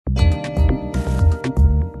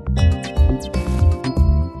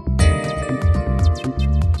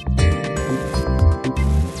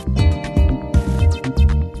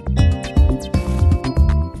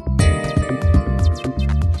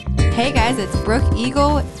guys, it's Brooke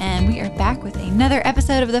Eagle, and we are back with another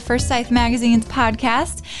episode of the Forsyth Magazine's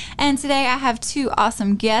podcast. And today I have two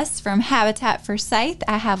awesome guests from Habitat for Sight.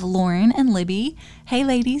 I have Lauren and Libby. Hey,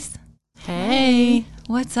 ladies. Hey.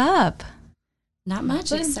 What's up? Not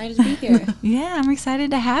much. Excited to be here. Yeah, I'm excited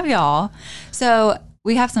to have y'all. So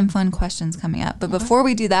we have some fun questions coming up. But before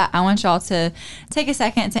we do that, I want y'all to take a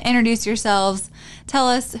second to introduce yourselves. Tell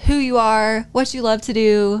us who you are, what you love to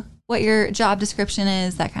do, what your job description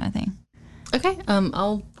is, that kind of thing. Okay.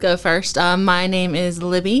 I'll go first. My name is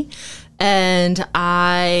Libby, and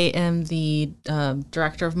I am the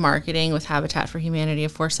Director of Marketing with Habitat for Humanity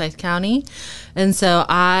of Forsyth County. And so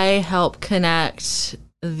I help connect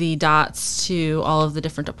the dots to all of the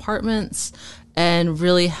different departments and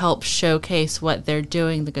really help showcase what they're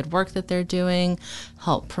doing, the good work that they're doing,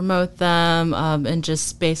 help promote them, and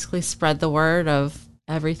just basically spread the word of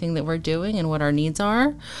everything that we're doing and what our needs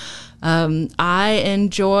are. I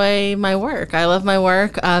enjoy my work. I love my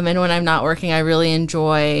work. And when I'm not working, I really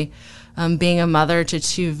enjoy being a mother to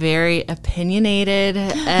two very opinionated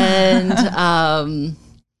and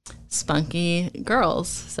spunky girls.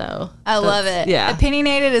 So I love it. Yeah.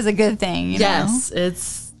 Opinionated is a good thing, you know?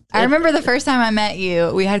 Yes. I remember the first time I met you,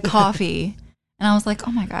 we had coffee, and I was like,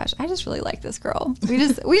 oh my gosh, I just really like this girl. We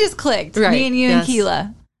just clicked. Right. Me and you Yes. and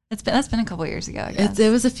Keela. That's been a couple years ago, I guess. It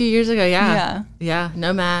was a few years ago. Yeah. Yeah.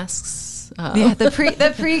 No masks. Yeah, the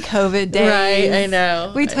pre-COVID days. Right. I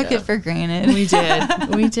know. We took it for granted. We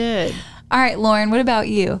did. We did. All right, Lauren, what about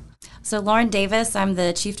you? So Lauren Davis, I'm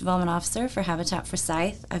the Chief Development Officer for Habitat for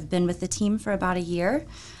Sight. I've been with the team for about a year,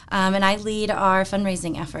 and I lead our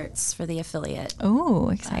fundraising efforts for the affiliate. Oh,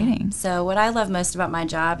 exciting. So what I love most about my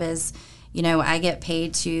job is, you know, I get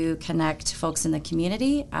paid to connect folks in the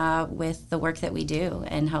community with the work that we do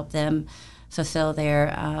and help them fulfill their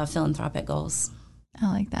philanthropic goals. I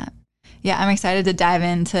like that. Yeah, I'm excited to dive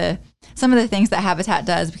into some of the things that Habitat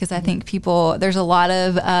does, because I think there's a lot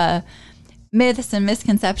of myths and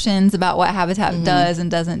misconceptions about what Habitat does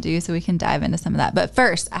and doesn't do, so we can dive into some of that. But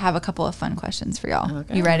first, I have a couple of fun questions for y'all.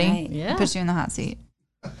 Okay. You ready? Right. Yeah. Put you in the hot seat.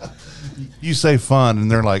 You say fun,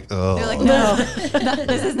 and they're like, oh. They're like, no,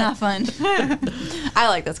 this is not fun. I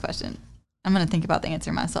like this question. I'm going to think about the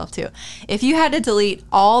answer myself, too. If you had to delete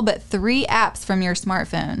all but 3 apps from your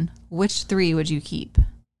smartphone, which 3 would you keep?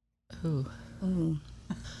 Ooh.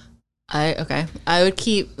 I would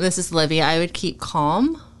keep, this is Libby, I would keep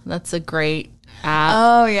Calm. That's a great app.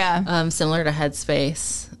 Oh, yeah. Similar to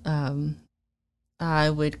Headspace. I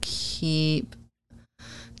would keep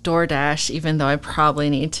DoorDash, even though I probably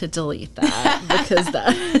need to delete that because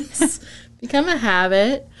that's become a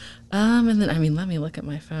habit. And then, let me look at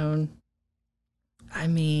my phone.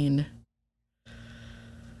 Can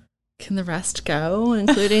the rest go,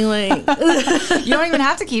 including like... You don't even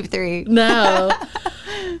have to keep 3. No.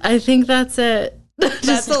 I think that's it.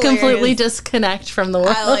 Just hilarious. Completely disconnect from the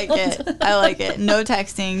world. I like it. No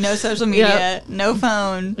texting, no social media, no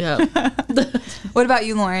phone. Yeah. What about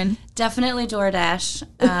you, Lauren? Definitely DoorDash.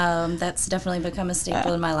 That's definitely become a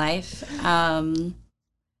staple in my life. I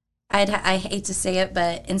hate to say it,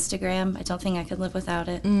 but Instagram, I don't think I could live without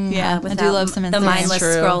it. Yeah, I do love some Instagram. The mindless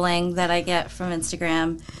True. scrolling that I get from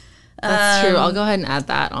Instagram. That's true. I'll go ahead and add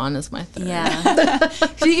that on as my third. Yeah.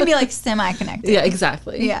 So you can be like semi-connected. Yeah,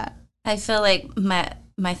 exactly. Yeah. I feel like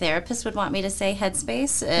my therapist would want me to say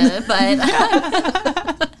Headspace, but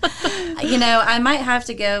you know, I might have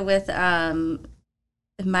to go with my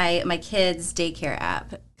kids' daycare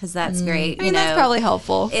app, because that's great. I mean, that's probably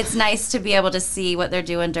helpful. It's nice to be able to see what they're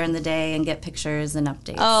doing during the day and get pictures and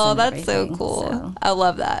updates. Oh, and that's so everything. cool. So. I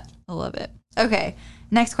love that. I love it. Okay,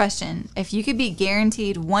 next question. If you could be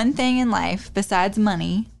guaranteed one thing in life besides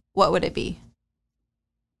money, what would it be?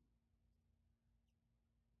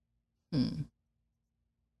 Oh,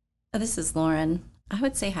 this is Lauren. I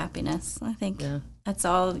would say happiness. I think that's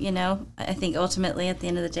all, you know. I think ultimately at the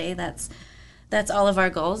end of the day, that's all of our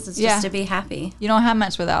goals is just to be happy. You don't have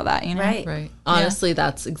much without that, you know? Right. Honestly,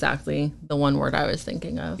 that's exactly the one word I was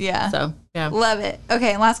thinking of. Yeah. So, yeah. Love it.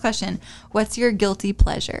 Okay, last question. What's your guilty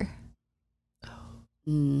pleasure?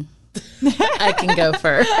 I can go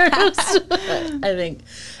first. I think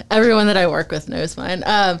everyone that I work with knows mine.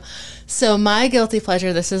 So my guilty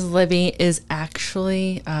pleasure, this is Libby, is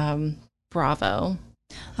actually Bravo.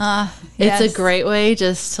 It's a great way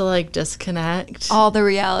just to like disconnect. All the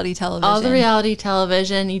reality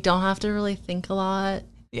television. You don't have to really think a lot.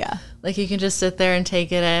 Yeah. Like you can just sit there and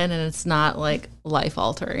take it in, and it's not like life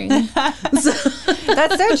altering.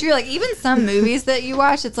 That's so true. Like even some movies that you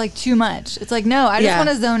watch, it's like too much. It's like, no, I just want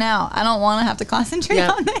to zone out. I don't want to have to concentrate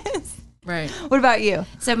on this. Right. What about you?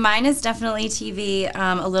 So mine is definitely TV,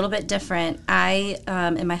 a little bit different.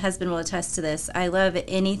 And my husband will attest to this, I love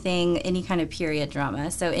anything, any kind of period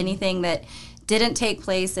drama. So anything that didn't take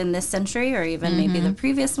place in this century or even maybe the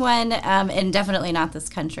previous one, and definitely not this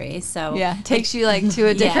country. So Yeah, takes you like to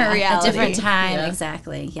a different reality. a different time, Yeah.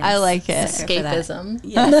 exactly. Yes. I like it. Sucker for that. Escapism.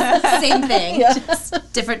 Yes. Same thing,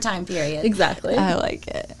 just different time period. Exactly. I like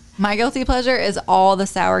it. My guilty pleasure is all the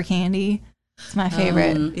sour candy. It's my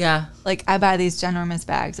favorite. Yeah. Like I buy these ginormous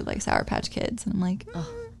bags of like Sour Patch Kids, and I'm like,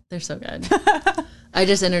 They're so good. I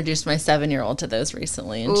just introduced my 7-year-old to those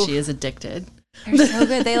recently, and she is addicted. they're so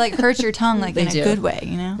good. They like hurt your tongue like in a do. good way,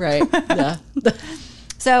 you know? Right. Yeah.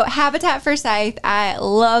 So Habitat for Scythe, I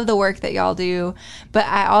love the work that y'all do, but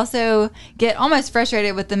I also get almost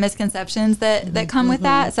frustrated with the misconceptions that come with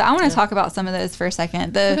that. So I want to talk about some of those for a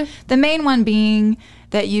second. The main one being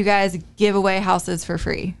that you guys give away houses for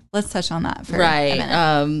free. Let's touch on that for a Right.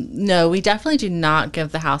 minute. No, we definitely do not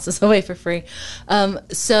give the houses away for free.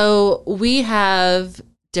 So we have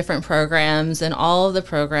different programs, and all of the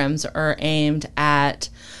programs are aimed at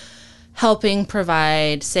helping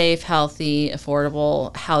provide safe, healthy,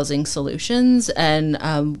 affordable housing solutions. And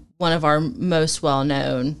one of our most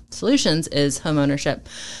well-known solutions is homeownership.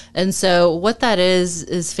 And so what that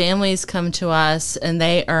is families come to us and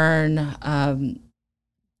they earn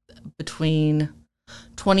between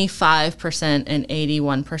 25% and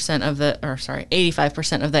 81% of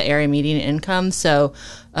 85% of the area median income. So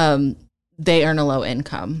they earn a low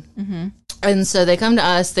income. Mm-hmm. And so they come to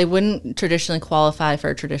us. They wouldn't traditionally qualify for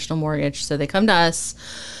a traditional mortgage. So they come to us.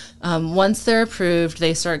 Once they're approved,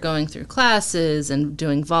 they start going through classes and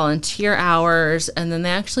doing volunteer hours. And then they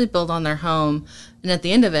actually build on their home. And at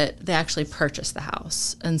the end of it, they actually purchase the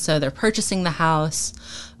house. And so they're purchasing the house.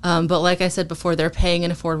 But like I said before, they're paying an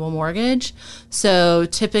affordable mortgage. So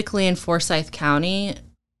typically in Forsyth County,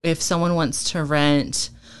 if someone wants to rent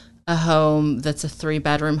a home that's a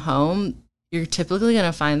 3-bedroom home, you're typically going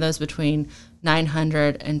to find those between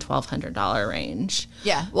 $900 and $1,200 range.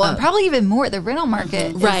 Yeah. Well, and probably even more. The rental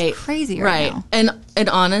market is crazy right now. And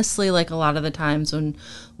honestly, like a lot of the times when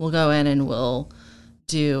we'll go in and we'll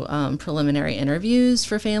do preliminary interviews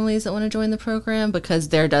for families that want to join the program, because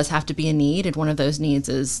there does have to be a need, and one of those needs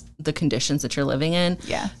is the conditions that you're living in.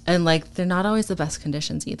 Yeah. And like they're not always the best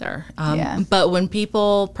conditions either. Yeah. But when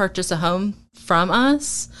people purchase a home from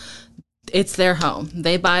us, it's their home.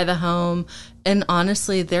 They buy the home, and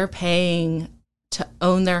honestly, they're paying to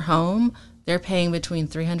own their home. They're paying between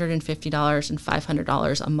 $350 and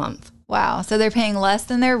 $500 a month. Wow. So they're paying less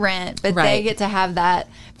than their rent, but they Right. get to have that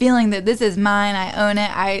feeling that this is mine. I own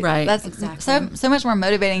it. Right. That's Exactly. so much more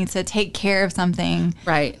motivating to take care of something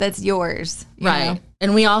Right. that's yours. you Right. know?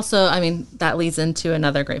 And we also, I mean, that leads into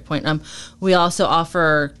another great point. We also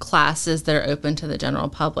offer classes that are open to the general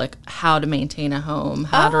public, how to maintain a home,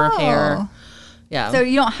 how to repair. Yeah. So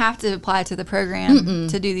you don't have to apply to the program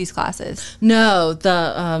to do these classes. No,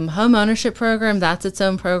 the home ownership program, that's its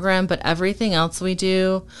own program, but everything else we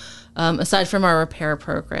do, aside from our repair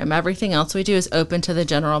program, everything else we do is open to the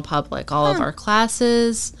general public. All of our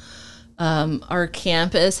classes, our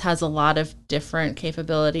campus has a lot of different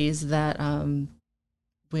capabilities that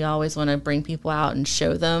we always want to bring people out and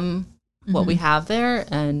show them what we have there,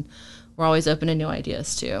 and we're always open to new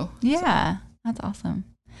ideas too. Yeah, that's awesome.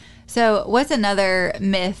 So what's another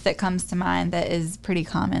myth that comes to mind that is pretty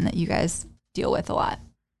common that you guys deal with a lot,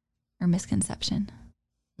 or misconception?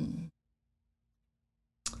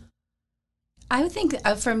 I would think,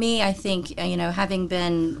 for me, I think, having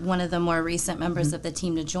been one of the more recent members of the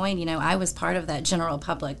team to join, I was part of that general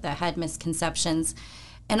public that had misconceptions.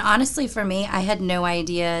 And honestly, for me, I had no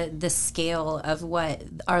idea the scale of what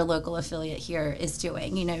our local affiliate here is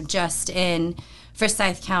doing. Just in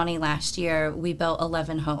Forsyth County last year, we built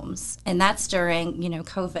 11 homes. And that's during,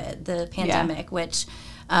 COVID, the pandemic, which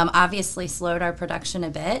obviously slowed our production a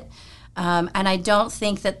bit. And I don't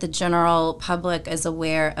think that the general public is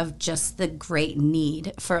aware of just the great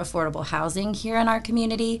need for affordable housing here in our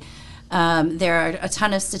community. There are a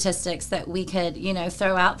ton of statistics that we could,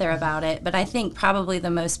 throw out there about it. But I think probably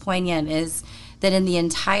the most poignant is that in the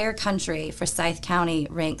entire country, Forsyth County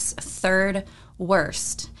ranks third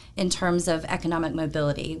worst in terms of economic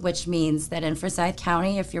mobility, which means that in Forsyth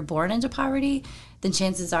County, if you're born into poverty, then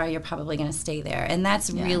chances are you're probably going to stay there. And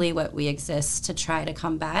that's really what we exist to try to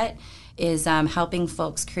combat, is helping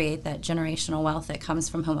folks create that generational wealth that comes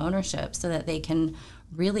from home ownership so that they can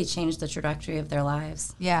really change the trajectory of their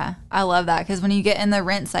lives. Yeah, I love that, because when you get in the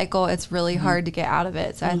rent cycle, it's really hard to get out of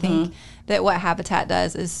it. So I think that what Habitat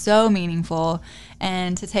does is so meaningful,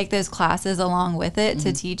 and to take those classes along with it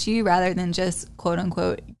to teach you rather than just quote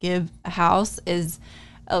unquote give a house is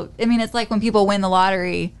I mean, it's like when people win the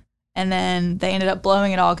lottery and then they ended up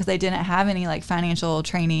blowing it all because they didn't have any like financial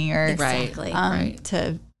training or Exactly. Right.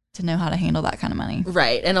 to know how to handle that kind of money.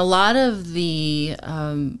 Right. And a lot of the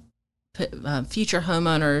future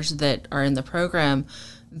homeowners that are in the program,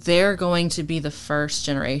 they're going to be the first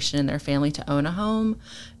generation in their family to own a home.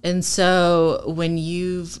 And so when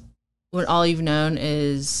all you've known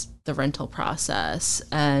is the rental process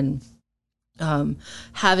and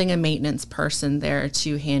having a maintenance person there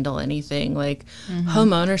to handle anything, like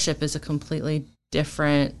home ownership is a completely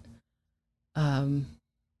different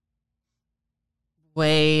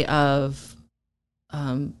way of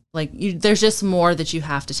there's just more that you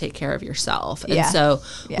have to take care of yourself. And so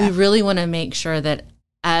we really want to make sure that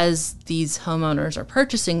as these homeowners are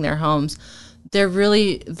purchasing their homes,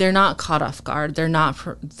 they're not caught off guard.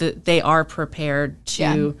 They are prepared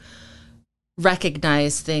to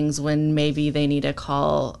recognize things when maybe they need to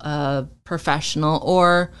call a professional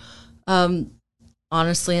or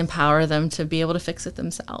honestly empower them to be able to fix it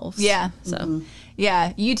themselves. Yeah. So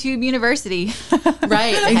YouTube University.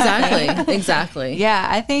 Right, exactly. Yeah,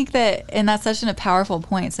 I think that, and that's such a powerful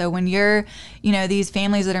point. So when you're, these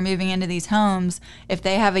families that are moving into these homes, if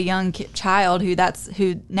they have a young child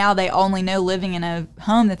who now they only know living in a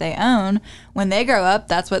home that they own, when they grow up,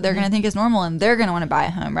 that's what they're going to think is normal, and they're going to want to buy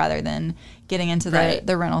a home rather than getting into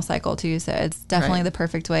the rental cycle too. So it's definitely the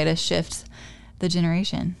perfect way to shift the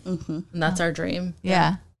generation. And that's our dream.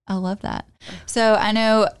 Yeah. I love that. So I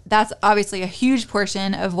know that's obviously a huge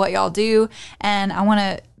portion of what y'all do, and I want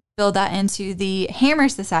to build that into the Hammer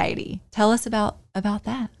Society. Tell us about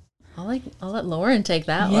that. I'll let Lauren take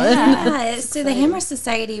that one. Yeah, so the Hammer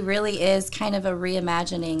Society really is kind of a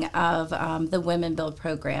reimagining of the Women Build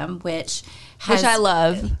program, which I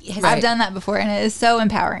love. I've done that before, and it is so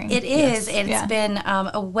empowering. It is. It's been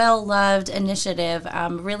a well-loved initiative,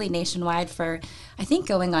 really nationwide for, I think,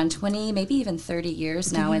 going on 20, maybe even 30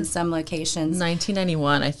 years now in some locations.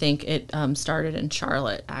 1991, I think it started in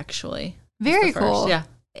Charlotte, actually. Very cool. Yeah.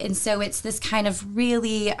 And so it's this kind of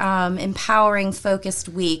really empowering, focused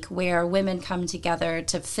week where women come together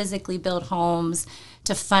to physically build homes,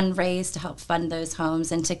 to fundraise, to help fund those homes,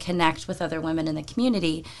 and to connect with other women in the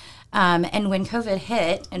community. And when COVID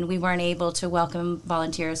hit and we weren't able to welcome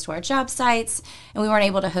volunteers to our job sites and we weren't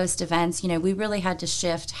able to host events, we really had to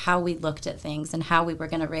shift how we looked at things and how we were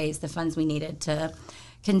going to raise the funds we needed to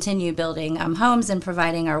continue building homes and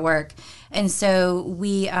providing our work. And so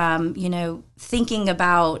we, thinking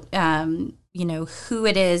about, who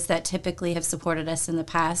it is that typically have supported us in the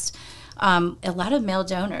past, a lot of male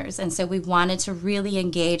donors. And so we wanted to really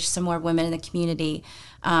engage some more women in the community.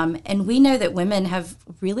 And we know that women have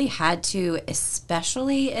really had to,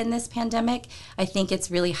 especially in this pandemic, I think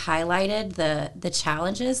it's really highlighted the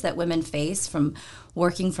challenges that women face from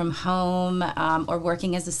working from home or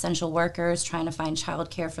working as essential workers, trying to find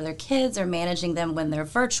childcare for their kids or managing them when they're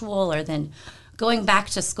virtual or then going back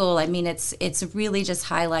to school. I mean, it's really just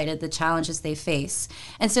highlighted the challenges they face.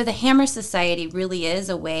 And so the Hammer Society really is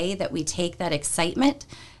a way that we take that excitement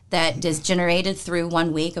that is generated through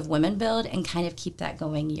 1 week of Women Build and kind of keep that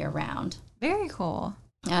going year round. Very cool.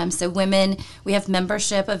 So women, we have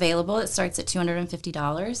membership available. It starts at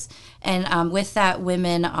 $250. And with that,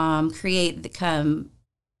 women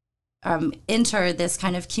enter this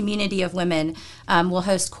kind of community of women. We'll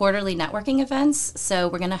host quarterly networking events. So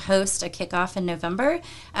we're going to host a kickoff in November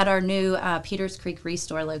at our new Peters Creek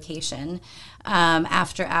Restore location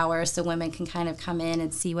after hours, so women can kind of come in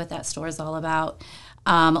and see what that store is all about.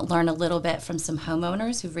 Learn a little bit from some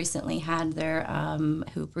homeowners who've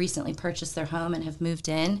recently purchased their home and have moved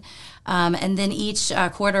in. And then each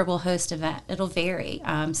quarter we'll host an event. It'll vary.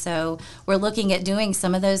 So we're looking at doing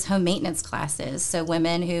some of those home maintenance classes. So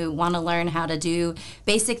women who want to learn how to do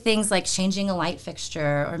basic things like changing a light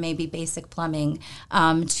fixture or maybe basic plumbing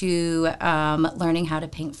to learning how to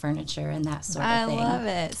paint furniture and that sort of thing. I love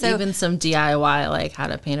it. So even some DIY, like how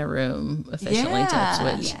to paint a room efficiently tips,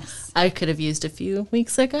 which I could have used a few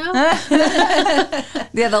weeks ago.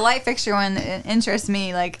 Yeah, the light fixture one interests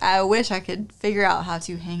me. Like, I wish I could figure out how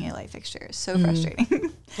to hang a light fixture. It's so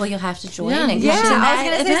frustrating. Well, you'll have to join. I was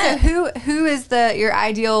going to say, so who is your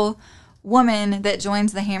ideal woman that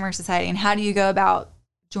joins the Hammer Society, and how do you go about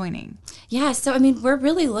joining? Yeah, so I mean, we're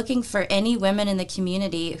really looking for any women in the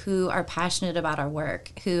community who are passionate about our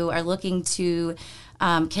work, who are looking to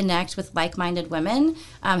connect with like-minded women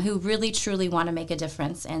who really truly want to make a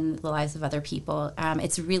difference in the lives of other people.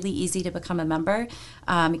 It's really easy to become a member.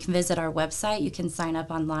 You can visit our website. You can sign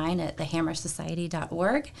up online at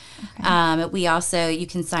thehammersociety.org. Okay. You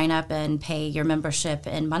can sign up and pay your membership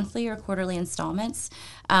in monthly or quarterly installments.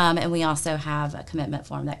 And we also have a commitment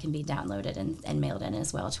form that can be downloaded and mailed in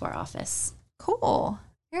as well to our office. Cool.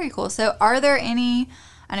 Very cool. So are there any,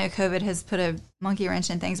 I know COVID has put a monkey wrench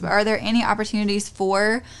in things, but are there any opportunities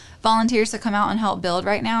for volunteers to come out and help build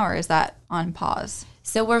right now, or is that on pause?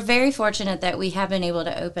 So we're very fortunate that we have been able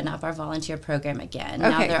to open up our volunteer program again.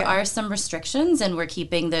 Okay, now, there are some restrictions, and we're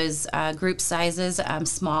keeping those group sizes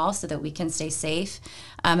small so that we can stay safe.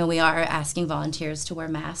 And we are asking volunteers to wear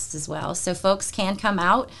masks as well. So folks can come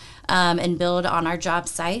out and build on our job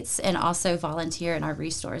sites and also volunteer in our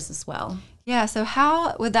restores as well. Yeah, so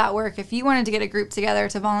how would that work? If you wanted to get a group together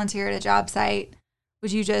to volunteer at a job site,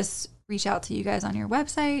 would you just reach out to you guys on your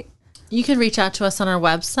website? You can reach out to us on our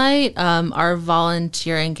website. Our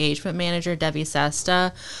volunteer engagement manager, Debbie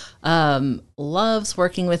Sesta, loves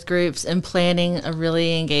working with groups and planning a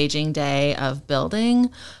really engaging day of building.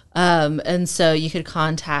 And so you could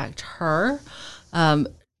contact her.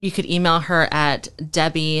 You could email her at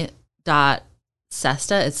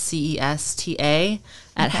debbie.sesta, it's CESTA,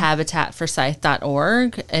 at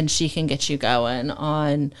habitatforsyth.org, and she can get you going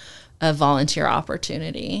on a volunteer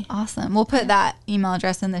opportunity. Awesome. We'll put that email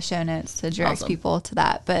address in the show notes to direct Awesome. people to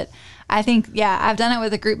that. But I think, yeah, I've done it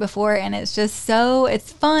with a group before, and it's just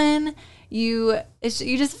it's fun. You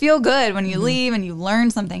just feel good when you leave and you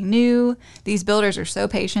learn something new. These builders are so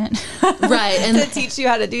patient, Right, and to teach you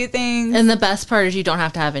how to do things. And the best part is you don't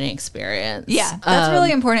have to have any experience. Yeah, that's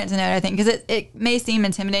really important to note, I think, because it may seem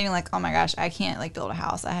intimidating, like, oh my gosh, I can't build a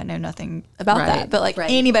house. I know nothing about that. But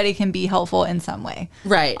anybody can be helpful in some way.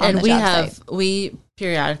 Right. On And the we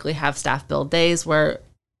periodically have staff build days where,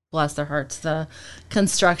 bless their hearts, the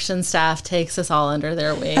construction staff takes us all under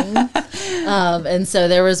their wing. And so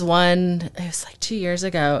there was one, it was like 2 years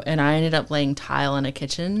ago, and I ended up laying tile in a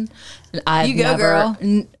kitchen. And You go, girl.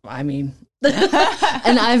 I mean,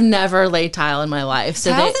 and I've never laid tile in my life.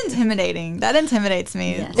 So Tile's intimidating. That intimidates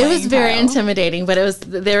me. Yes. it was very tile. intimidating, but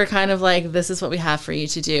they were kind of like, this is what we have for you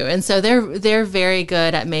to do. And so they're very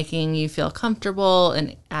good at making you feel comfortable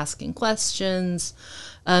and asking questions,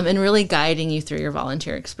 and really guiding you through your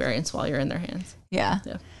volunteer experience while you're in their hands. Yeah.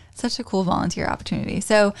 Yeah. Such a cool volunteer opportunity.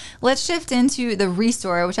 So let's shift into the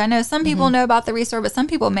Restore, which I know some people know about the Restore, but some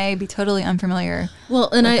people may be totally unfamiliar. Well,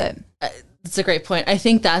 and with it's a great point. I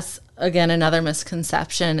think that's, again, another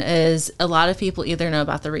misconception is a lot of people either know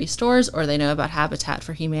about the Restores or they know about Habitat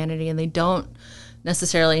for Humanity, and they don't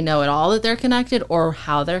necessarily know at all that they're connected or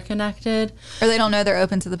how they're connected. Or they don't know they're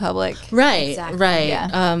open to the public. Right, Exactly. right.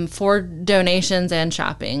 Yeah. For donations and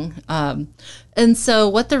shopping. And so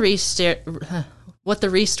what the Restores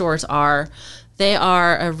are, they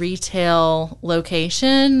are a retail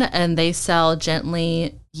location, and they sell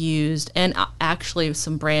gently used and actually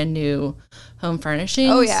some brand new home furnishings.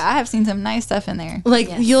 Oh yeah, I have seen some nice stuff in there. Like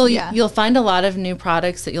Yes. you'll find a lot of new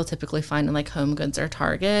products that you'll typically find in like Home Goods or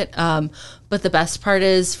Target. But the best part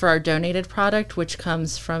is for our donated product, which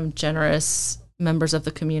comes from generous members of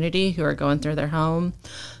the community who are going through their home,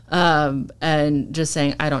 and just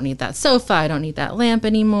saying, I don't need that sofa, I don't need that lamp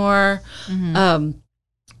anymore.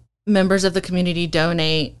 Members of the community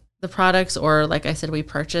donate the products, or like I said, we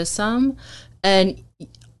purchase some,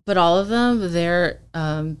 but all of them, they're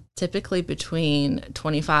typically between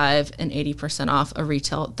 25 and 80% off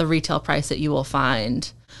the retail price that you will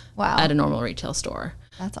find Wow. at a normal retail store.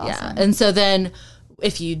 That's awesome. Yeah. And so then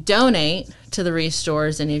if you donate to the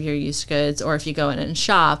Restores any of your used goods, or if you go in and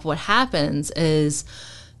shop, what happens is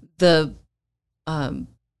the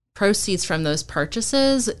proceeds from those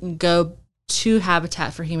purchases go to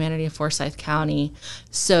Habitat for Humanity of Forsyth County,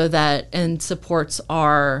 and supports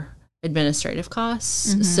our administrative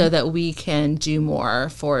costs, so that we can do more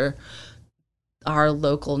for our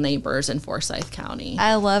local neighbors in Forsyth County.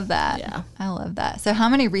 I love that. Yeah. I love that. So how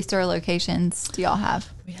many Restore locations do y'all have?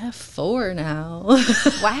 We have 4 now.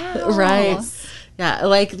 Wow. Right. Yeah.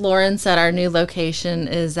 Like Lauren said, our new location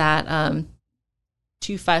is at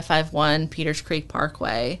 2551 Peters Creek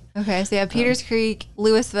Parkway. Okay, so you have Peters Creek,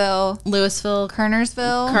 Louisville,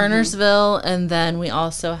 Kernersville. And then we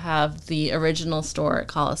also have the original store at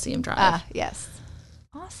Coliseum Drive. Ah, yes.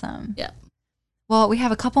 Awesome. Yeah. Well, we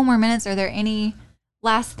have a couple more minutes. Are there any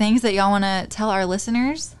last things that y'all want to tell our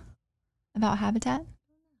listeners about Habitat?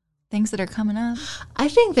 Things that are coming up? I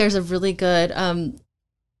think there's a really good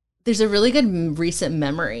recent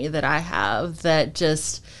memory that I have that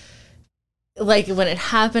just like when it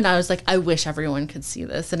happened, I was like, I wish everyone could see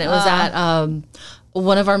this. And it was at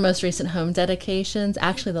one of our most recent home dedications.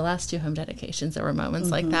 Actually, the last 2 home dedications, there were moments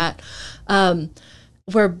like that,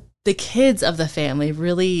 where the kids of the family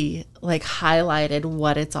really like highlighted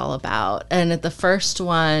what it's all about. And at the first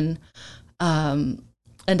one,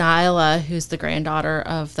 Anila, who's the granddaughter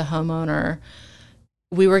of the homeowner,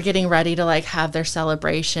 we were getting ready to like have their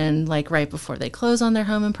celebration like right before they close on their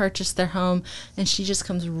home and purchase their home, and she just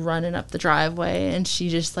comes running up the driveway and she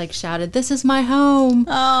just like shouted, "This is my home."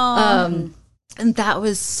 And that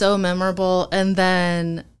was so memorable. And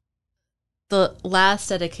then the last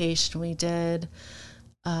dedication we did,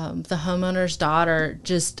 the homeowner's daughter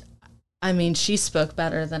just, I mean, she spoke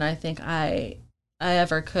better than I think I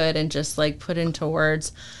ever could, and just like put into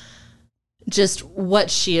words just what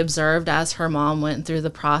she observed as her mom went through the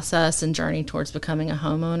process and journey towards becoming a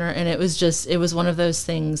homeowner. And it was one of those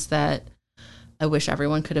things that I wish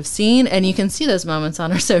everyone could have seen. And you can see those moments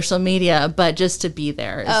on our social media, but just to be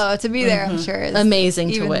there. To be there, I'm sure is amazing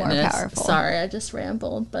to even witness. More powerful. Sorry, I just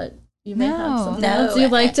rambled, but you may No. have something No, else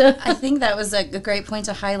you'd like to. I think that was a great point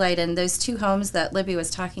to highlight. And those 2 homes that Libby was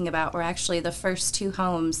talking about were actually the first 2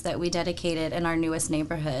 homes that we dedicated in our newest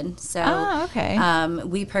neighborhood. So okay.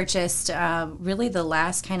 we purchased really the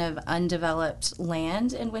last kind of undeveloped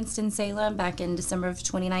land in Winston-Salem back in December of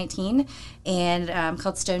 2019, and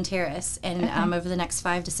called Stone Terrace. And over the next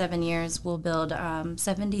 5 to 7 years, we'll build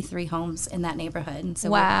 73 homes in that neighborhood. And so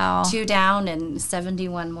Wow. we're 2 down and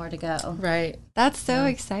 71 more to go. Right. That's so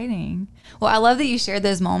exciting. Well, I love that you shared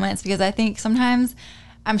those moments, because I think sometimes,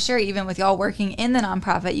 I'm sure even with y'all working in the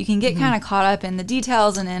nonprofit, you can get kind of caught up in the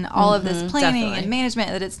details and in all of this planning Definitely. and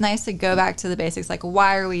management, that it's nice to go back to the basics. Like,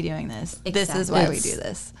 why are we doing this? This is why we do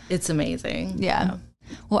this. It's amazing. Yeah.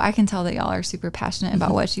 Well, I can tell that y'all are super passionate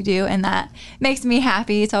about what you do, and that makes me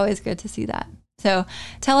happy. It's always good to see that. So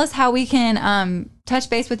tell us how we can touch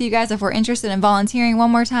base with you guys if we're interested in volunteering one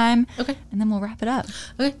more time. Okay. And then we'll wrap it up.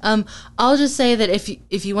 Okay. I'll just say that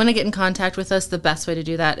if you want to get in contact with us, the best way to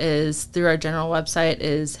do that is through our general website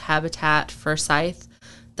is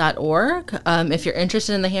habitatforsyth.org. If you're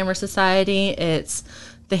interested in the Hammer Society, it's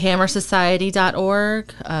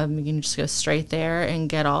thehammersociety.org. You can just go straight there and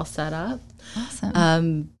get all set up.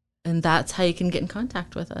 Awesome. And that's how you can get in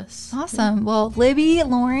contact with us. Awesome. Well, Libby,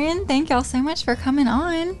 Lauren, thank y'all so much for coming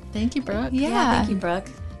on. Thank you, Brooke. Yeah. Thank you, Brooke.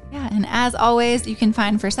 Yeah, and as always, you can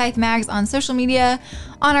find Forsyth Mags on social media,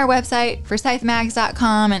 on our website,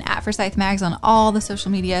 forsythmags.com, and at Forsyth Mags on all the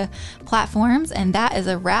social media platforms. And that is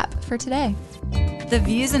a wrap for today. The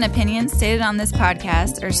views and opinions stated on this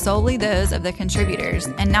podcast are solely those of the contributors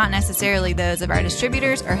and not necessarily those of our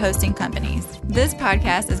distributors or hosting companies. This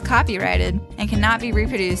podcast is copyrighted and cannot be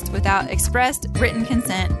reproduced without expressed written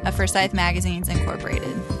consent of Forsyth Magazines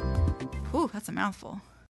Incorporated. Whew, that's a mouthful.